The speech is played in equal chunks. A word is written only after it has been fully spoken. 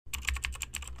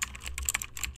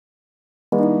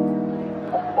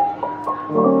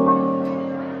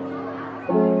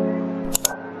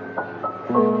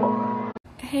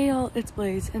y'all, it's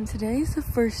Blaze, and today's the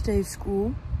first day of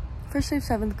school, first day of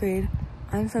 7th grade.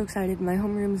 I'm so excited. My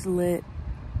homeroom's lit.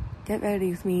 Get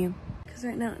ready with me, because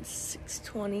right now it's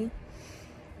 6:20,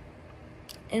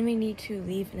 and we need to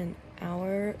leave in an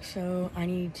hour, so I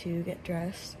need to get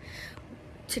dressed.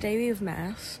 Today we have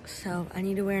mass, so I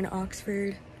need to wear an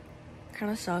Oxford.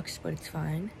 Kind of sucks, but it's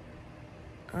fine.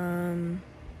 I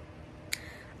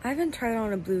haven't tried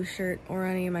on a blue shirt or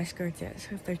any of my skirts yet, so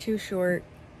if they're too short,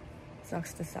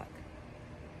 sucks to suck.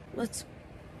 Let's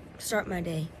start my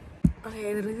day.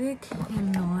 Okay, I literally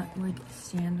cannot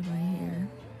stand my hair.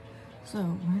 So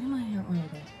where did my hair oil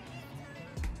go?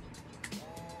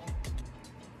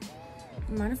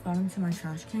 I might have gone into my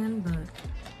trash can, but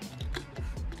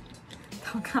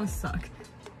that would kind of suck.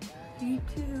 I need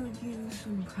to use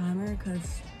some primer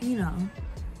because, you know,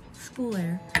 school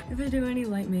air. If I do any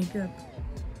light makeup,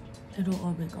 it'll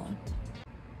all be gone.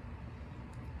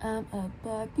 I'm a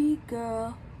Barbie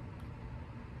girl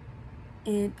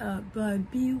in a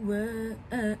Barbie world.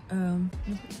 Put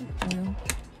some oil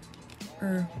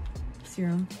or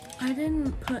serum. I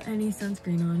didn't put any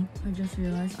sunscreen on. I just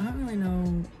realized. I don't really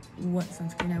know what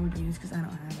sunscreen I would use because I don't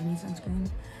have any sunscreen.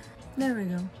 There we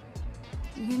go.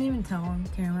 You can't even tell on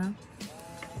camera,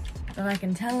 but I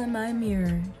can tell in my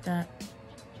mirror that.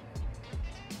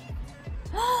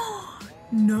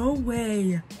 No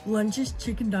way! Lunch is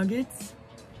chicken nuggets?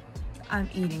 I'm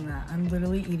eating that. I'm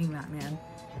literally eating that, man.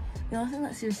 The only thing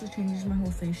that seriously changes my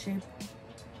whole face shape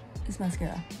is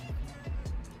mascara.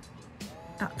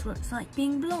 That's what it's like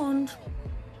being blonde.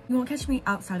 You won't catch me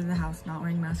outside of the house not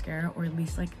wearing mascara, or at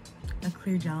least like a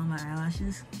clear gel on my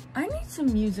eyelashes. I need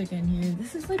some music in here.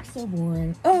 This is like so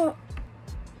boring. Oh!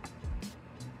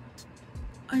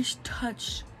 I just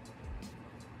touched.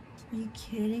 Are you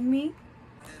kidding me?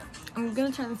 I'm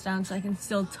gonna turn this down so I can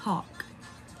still talk.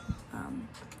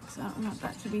 So I don't want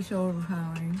that to be so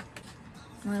overpowering.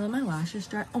 When I let my lashes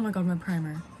dry. Oh my god, my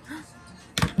primer.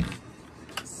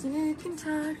 Sick and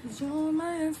tired, 'cause you're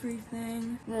my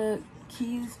everything. The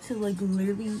key is to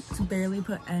literally to barely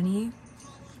put any.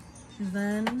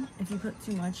 Then if you put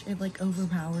too much, it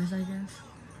overpowers, I guess.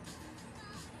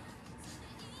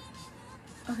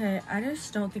 Okay, I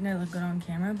just don't think I look good on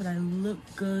camera, but I look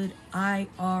good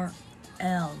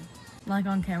IRL. Like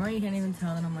on camera, you can't even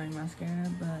tell that I'm wearing mascara,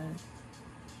 but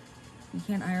you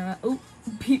can't IRL. Oh,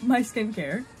 beat my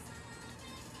skincare.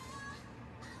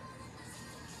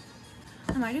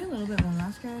 I might do a little bit more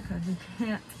mascara because you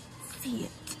can't see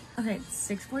it. Okay, it's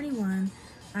 6:41.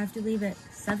 I have to leave at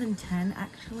 7:10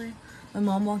 actually. My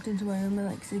mom walked into my room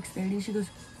at 6:30. She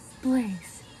goes,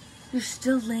 Blaze, you're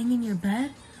still laying in your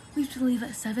bed? We have to leave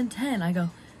at 7:10. I go,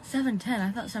 7:10?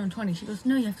 I thought 7:20. She goes,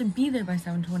 no, you have to be there by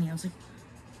 7:20. I was like,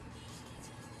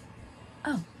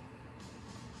 oh.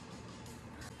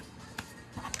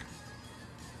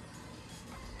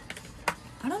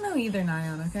 I don't know either,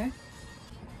 Nyan, okay?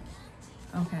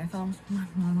 Okay, I thought my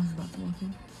mom was about to walk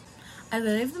in. I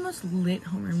literally have the most lit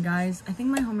homeroom, guys. I think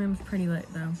my homeroom's pretty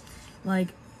lit, though.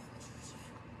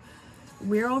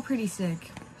 We're all pretty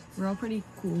sick. We're all pretty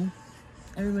cool.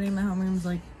 Everybody in my homeroom's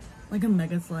like a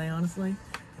mega sleigh, honestly.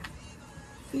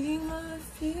 Fever,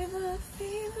 fever,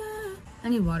 fever. I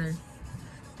need water.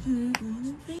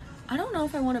 I don't know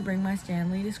if I want to bring my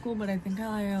Stanley to school, but I think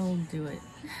I'll do it.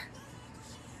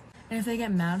 And if they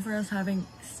get mad for us having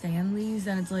Stanleys,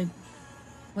 then it's like,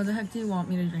 what the heck do you want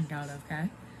me to drink out of, okay?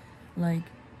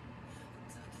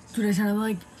 Dude, I sounded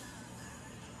like,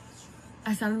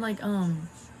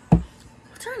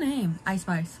 what's her name? Ice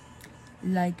Spice.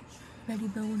 Ready,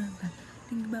 but when I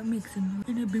think about mixing,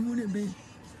 and I've been with it, babe.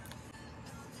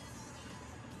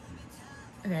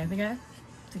 Okay, I think I have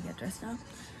to get dressed now.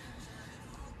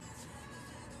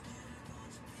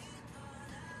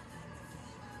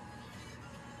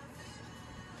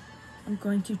 I'm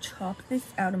going to chop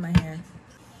this out of my hair.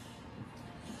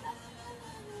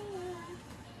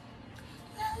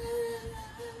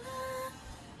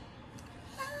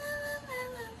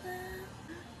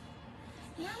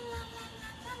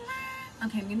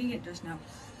 Okay, I'm gonna get dressed now.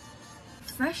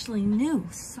 Freshly new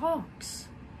socks.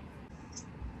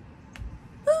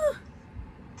 Ah.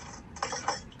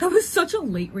 That was such a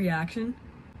late reaction.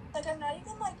 I'm not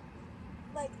even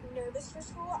nervous for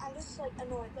school. I'm just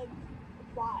annoyed.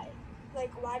 Why?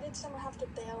 Why did someone have to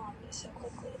bail on me so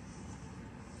quickly?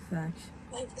 Facts.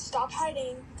 Stop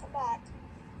hiding. Come back.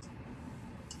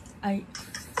 I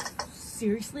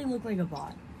seriously look like a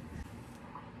bot.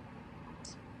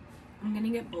 I'm gonna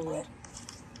get bullied.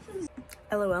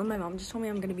 LOL, my mom just told me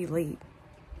I'm gonna be late.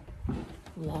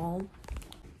 Lol.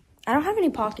 I don't have any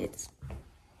pockets.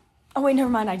 Oh wait, never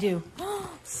mind, I do.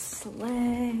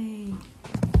 Slay.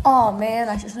 Oh man,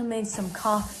 I should have made some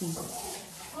coffee.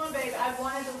 Come on, babe. I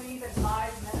wanted to leave in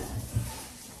 5 minutes.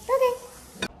 Okay.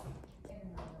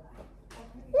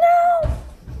 No!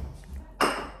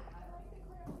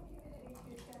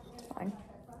 Fine.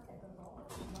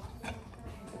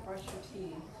 Brush your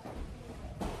teeth.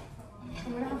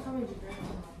 I'm gonna have something to drink.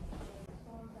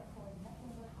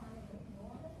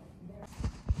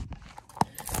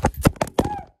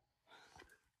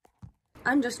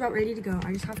 I'm just about ready to go.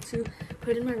 I just have to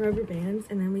put in my rubber bands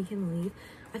and then we can leave.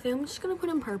 I think I'm just gonna put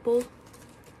in purple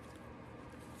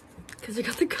because I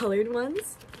got the colored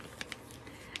ones.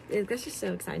 That's just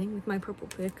so exciting with my purple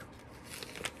pick.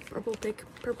 Purple pick,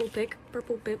 purple pick,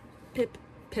 purple pip, pip,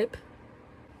 pip.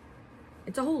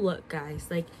 It's a whole look, guys.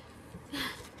 Like,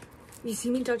 you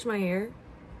see me touch my hair?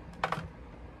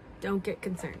 Don't get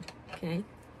concerned, okay?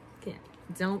 Okay,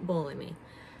 don't bully me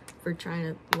for trying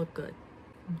to look good.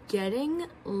 Getting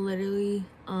literally,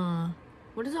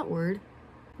 what is that word?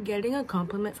 Getting a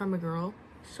compliment from a girl,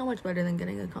 so much better than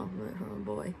getting a compliment from a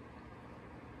boy.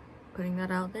 Putting that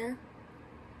out there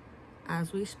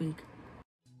as we speak.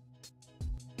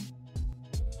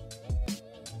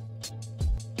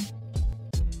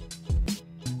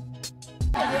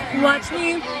 Watch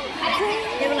me.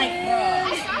 They were like,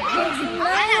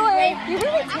 you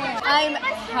really can't. I'm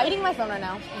hiding my phone right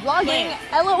now. Vlogging.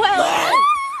 LOL.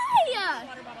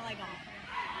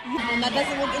 And that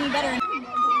doesn't look any better.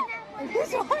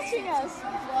 Who's watching us?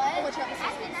 What?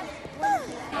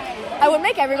 I would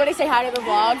make everybody say hi to the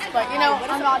vlogs, but you know,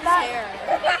 I'm not that.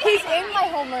 He's in my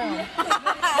homeroom. Oh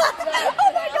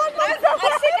my god,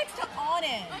 I sit next to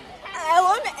Anna.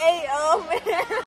 LMAO, man.